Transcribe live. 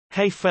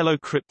Hey fellow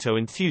crypto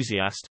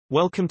enthusiast,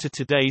 welcome to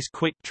today's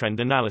quick trend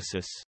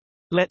analysis.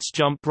 Let's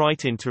jump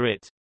right into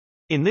it.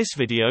 In this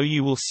video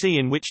you will see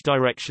in which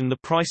direction the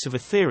price of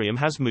Ethereum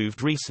has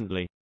moved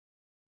recently.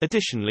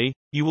 Additionally,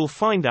 you will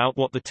find out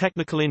what the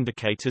technical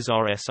indicators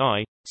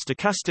RSI,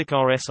 stochastic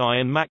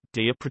RSI and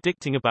MACD are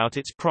predicting about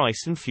its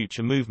price and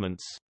future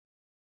movements.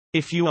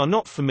 If you are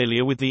not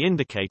familiar with the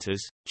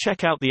indicators,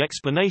 check out the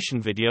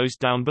explanation videos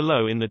down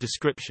below in the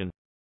description.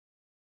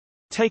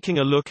 Taking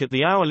a look at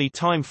the hourly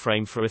time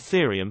frame for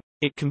Ethereum,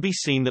 it can be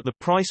seen that the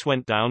price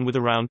went down with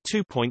around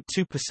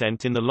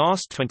 2.2% in the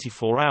last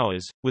 24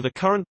 hours, with a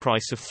current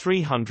price of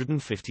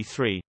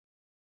 353.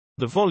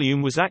 The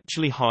volume was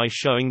actually high,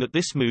 showing that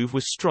this move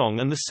was strong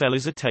and the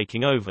sellers are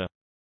taking over.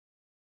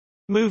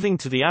 Moving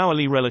to the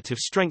hourly relative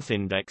strength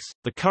index,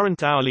 the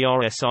current hourly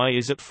RSI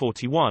is at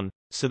 41,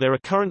 so there are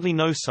currently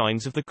no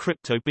signs of the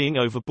crypto being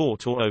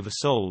overbought or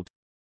oversold.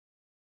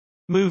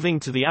 Moving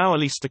to the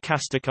hourly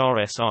stochastic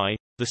RSI,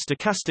 the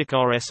stochastic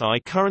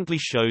RSI currently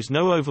shows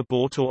no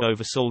overbought or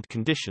oversold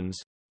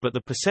conditions, but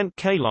the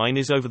 %K line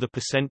is over the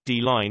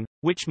 %D line,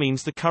 which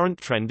means the current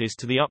trend is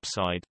to the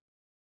upside.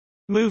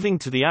 Moving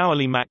to the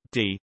hourly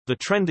MACD, the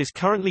trend is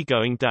currently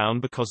going down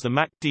because the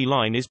MACD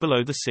line is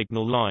below the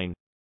signal line.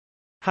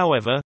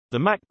 However, the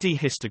MACD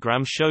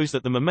histogram shows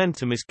that the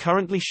momentum is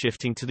currently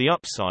shifting to the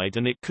upside,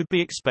 and it could be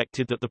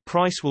expected that the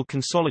price will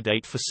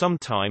consolidate for some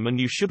time, and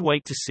you should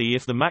wait to see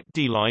if the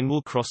MACD line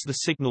will cross the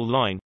signal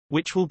line,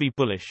 which will be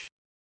bullish.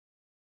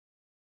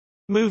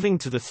 Moving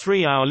to the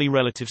 3-hourly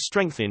relative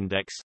strength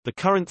index, the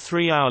current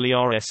 3-hourly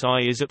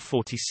RSI is at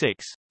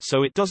 46,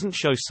 so it doesn't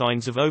show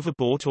signs of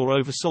overbought or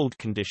oversold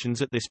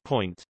conditions at this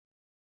point.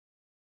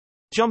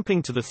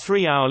 Jumping to the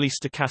 3-hourly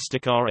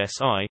stochastic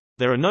RSI,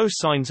 there are no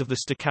signs of the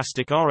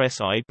stochastic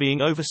RSI being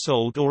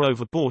oversold or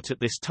overbought at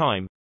this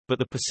time, but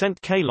the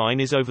 %K line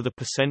is over the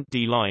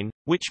 %D line,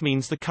 which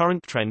means the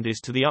current trend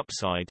is to the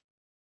upside.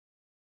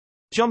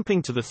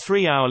 Jumping to the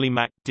 3-hourly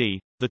MACD,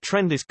 the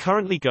trend is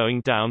currently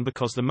going down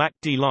because the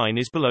MACD line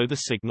is below the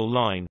signal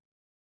line.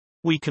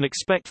 We can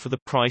expect for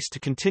the price to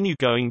continue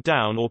going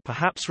down or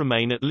perhaps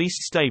remain at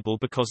least stable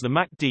because the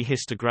MACD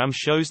histogram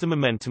shows the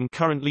momentum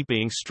currently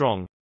being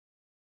strong.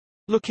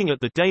 Looking at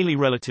the daily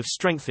relative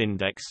strength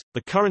index,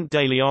 the current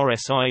daily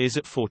RSI is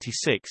at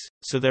 46,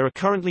 so there are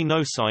currently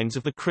no signs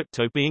of the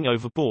crypto being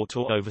overbought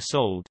or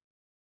oversold.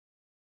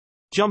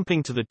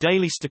 Jumping to the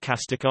daily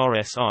stochastic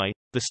RSI,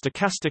 the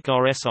stochastic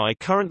RSI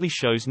currently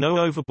shows no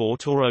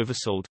overbought or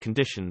oversold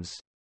conditions.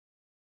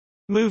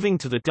 Moving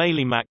to the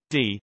daily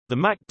MACD, the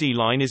MACD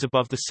line is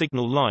above the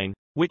signal line,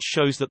 which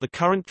shows that the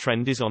current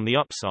trend is on the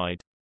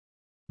upside.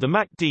 The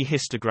MACD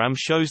histogram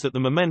shows that the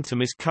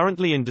momentum is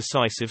currently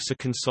indecisive, so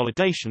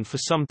consolidation for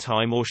some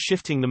time or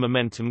shifting the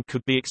momentum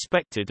could be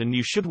expected, and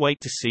you should wait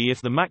to see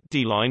if the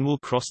MACD line will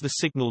cross the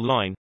signal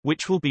line,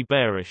 which will be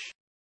bearish.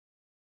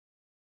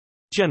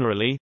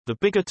 Generally, the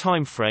bigger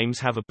time frames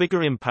have a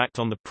bigger impact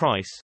on the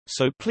price,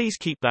 so please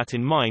keep that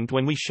in mind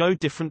when we show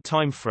different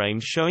time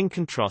frames showing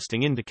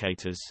contrasting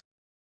indicators.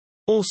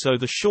 Also,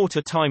 the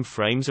shorter time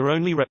frames are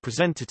only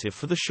representative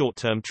for the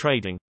short-term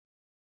trading.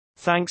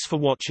 Thanks for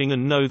watching,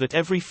 and know that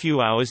every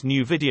few hours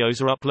new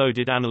videos are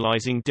uploaded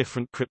analyzing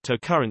different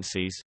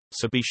cryptocurrencies,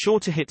 so be sure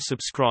to hit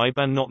subscribe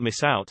and not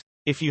miss out.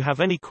 If you have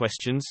any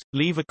questions,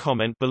 leave a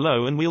comment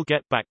below and we'll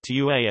get back to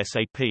you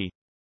ASAP.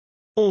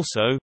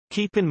 Also,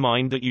 keep in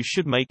mind that you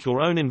should make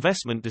your own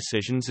investment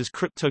decisions, as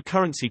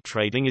cryptocurrency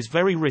trading is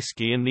very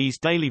risky, and these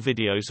daily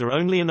videos are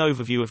only an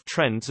overview of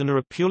trends and are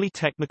a purely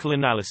technical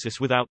analysis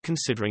without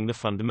considering the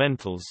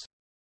fundamentals.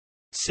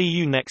 See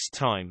you next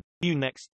time.